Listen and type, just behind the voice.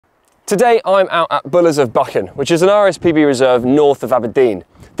Today I'm out at Bullers of Buchan, which is an RSPB reserve north of Aberdeen.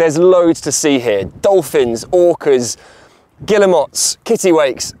 There's loads to see here. Dolphins, orcas, guillemots,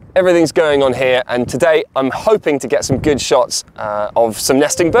 kittiwakes, everything's going on here, and today I'm hoping to get some good shots of some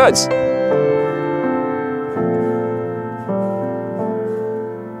nesting birds.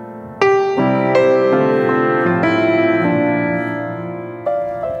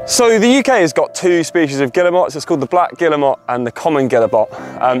 So the UK has got two species of guillemots. It's called the black guillemot and the common guillemot.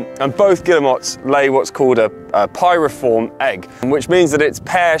 And both guillemots lay what's called a pyriform egg, which means that it's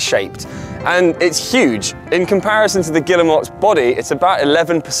pear-shaped. And it's huge. In comparison to the guillemot's body, it's about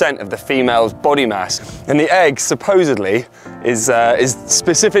 11% of the female's body mass. And the egg, supposedly, is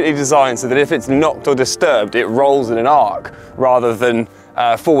specifically designed so that if it's knocked or disturbed, it rolls in an arc rather than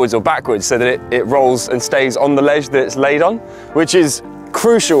forwards or backwards, so that it rolls and stays on the ledge that it's laid on, which is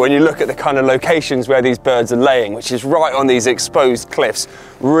crucial when you look at the kind of locations where these birds are laying, which is right on these exposed cliffs,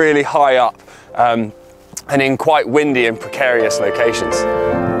 really high up, and in quite windy and precarious locations.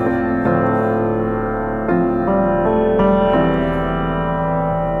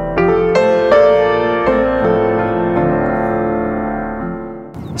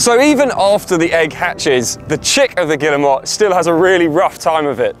 So even after the egg hatches, the chick of the guillemot still has a really rough time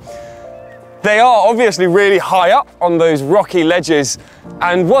of it. They are obviously really high up on those rocky ledges,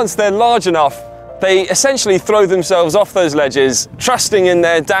 and once they're large enough, they essentially throw themselves off those ledges, trusting in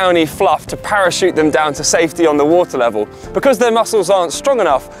their downy fluff to parachute them down to safety on the water level. Because their muscles aren't strong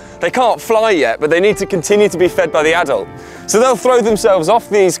enough, they can't fly yet, but they need to continue to be fed by the adult. So they'll throw themselves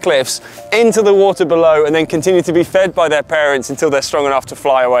off these cliffs into the water below and then continue to be fed by their parents until they're strong enough to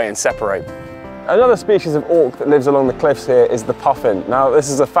fly away and separate. Another species of auk that lives along the cliffs here is the puffin. Now,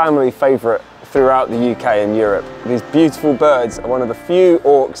 this is a family favourite throughout the UK and Europe. These beautiful birds are one of the few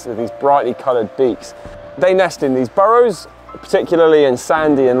auks with these brightly coloured beaks. They nest in these burrows, particularly in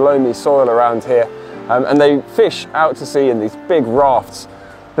sandy and loamy soil around here, and they fish out to sea in these big rafts.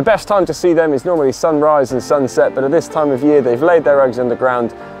 The best time to see them is normally sunrise and sunset, but at this time of year they've laid their eggs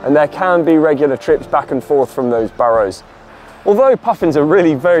underground, and there can be regular trips back and forth from those burrows. Although puffins are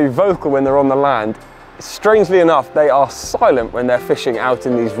really very vocal when they're on the land, strangely enough they are silent when they're fishing out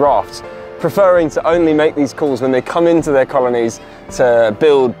in these rafts, preferring to only make these calls when they come into their colonies to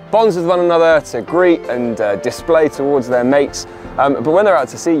build bonds with one another, to greet and display towards their mates. But when they're out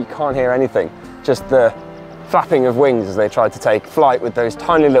to sea, you can't hear anything, just the flapping of wings as they try to take flight with those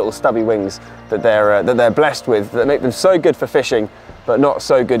tiny little stubby wings that they're blessed with, that make them so good for fishing, but not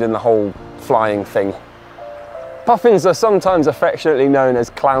so good in the whole flying thing. Puffins are sometimes affectionately known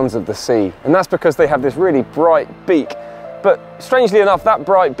as clowns of the sea, and that's because they have this really bright beak. But strangely enough, that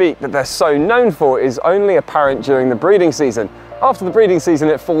bright beak that they're so known for is only apparent during the breeding season. After the breeding season,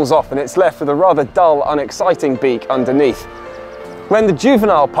 it falls off and it's left with a rather dull, unexciting beak underneath. When the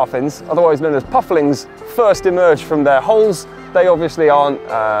juvenile puffins, otherwise known as pufflings, first emerge from their holes, they obviously aren't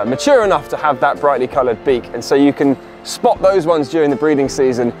mature enough to have that brightly coloured beak, and so you can spot those ones during the breeding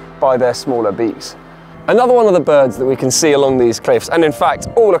season by their smaller beaks. Another one of the birds that we can see along these cliffs, and in fact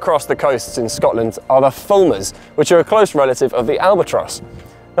all across the coasts in Scotland, are the fulmars, which are a close relative of the albatross.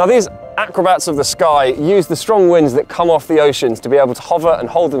 Now, these acrobats of the sky use the strong winds that come off the oceans to be able to hover and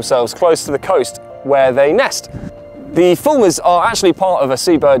hold themselves close to the coast where they nest. The fulmars are actually part of a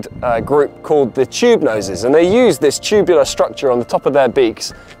seabird group called the tube noses, and they use this tubular structure on the top of their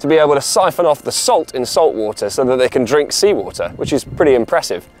beaks to be able to siphon off the salt in salt water so that they can drink seawater, which is pretty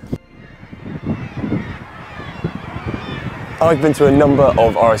impressive. I've been to a number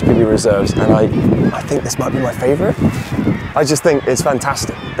of RSPB reserves, and I think this might be my favourite. I just think it's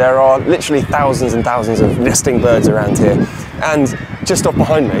fantastic. There are literally thousands and thousands of nesting birds around here, and just off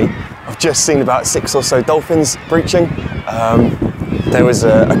behind me I've just seen about 6 or so dolphins breaching. There was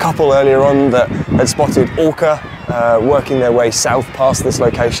a couple earlier on that had spotted orca working their way south past this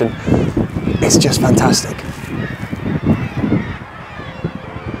location. It's just fantastic.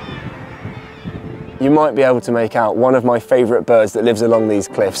 You might be able to make out one of my favourite birds that lives along these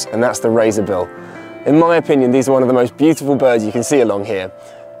cliffs, and that's the razorbill. In my opinion, these are one of the most beautiful birds you can see along here.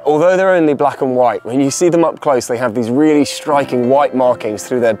 Although they're only black and white, when you see them up close, they have these really striking white markings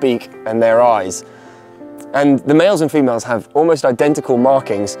through their beak and their eyes. And the males and females have almost identical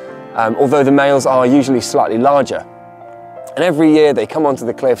markings, although the males are usually slightly larger. And every year they come onto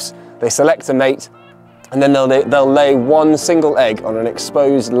the cliffs, they select a mate, and then they'll lay one single egg on an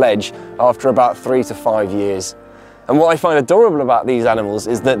exposed ledge after about 3 to 5 years. And what I find adorable about these animals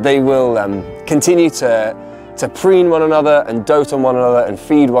is that they will continue to preen one another and dote on one another and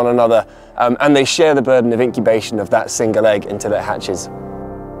feed one another, and they share the burden of incubation of that single egg until it hatches.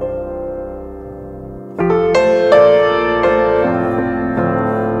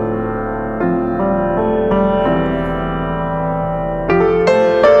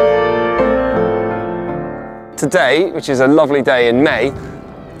 today, which is a lovely day in May,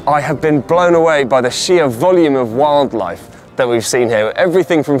 I have been blown away by the sheer volume of wildlife that we've seen here.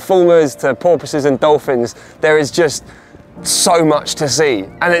 Everything from fulmars to porpoises and dolphins. There is just so much to see,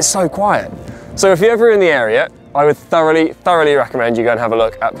 and it's so quiet. So if you're ever in the area, I would thoroughly recommend you go and have a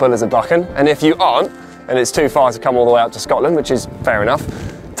look at Bullers of Buchan. And if you aren't, and it's too far to come all the way out to Scotland, which is fair enough,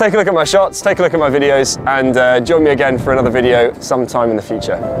 take a look at my shots, take a look at my videos, and join me again for another video sometime in the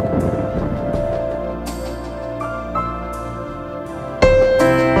future.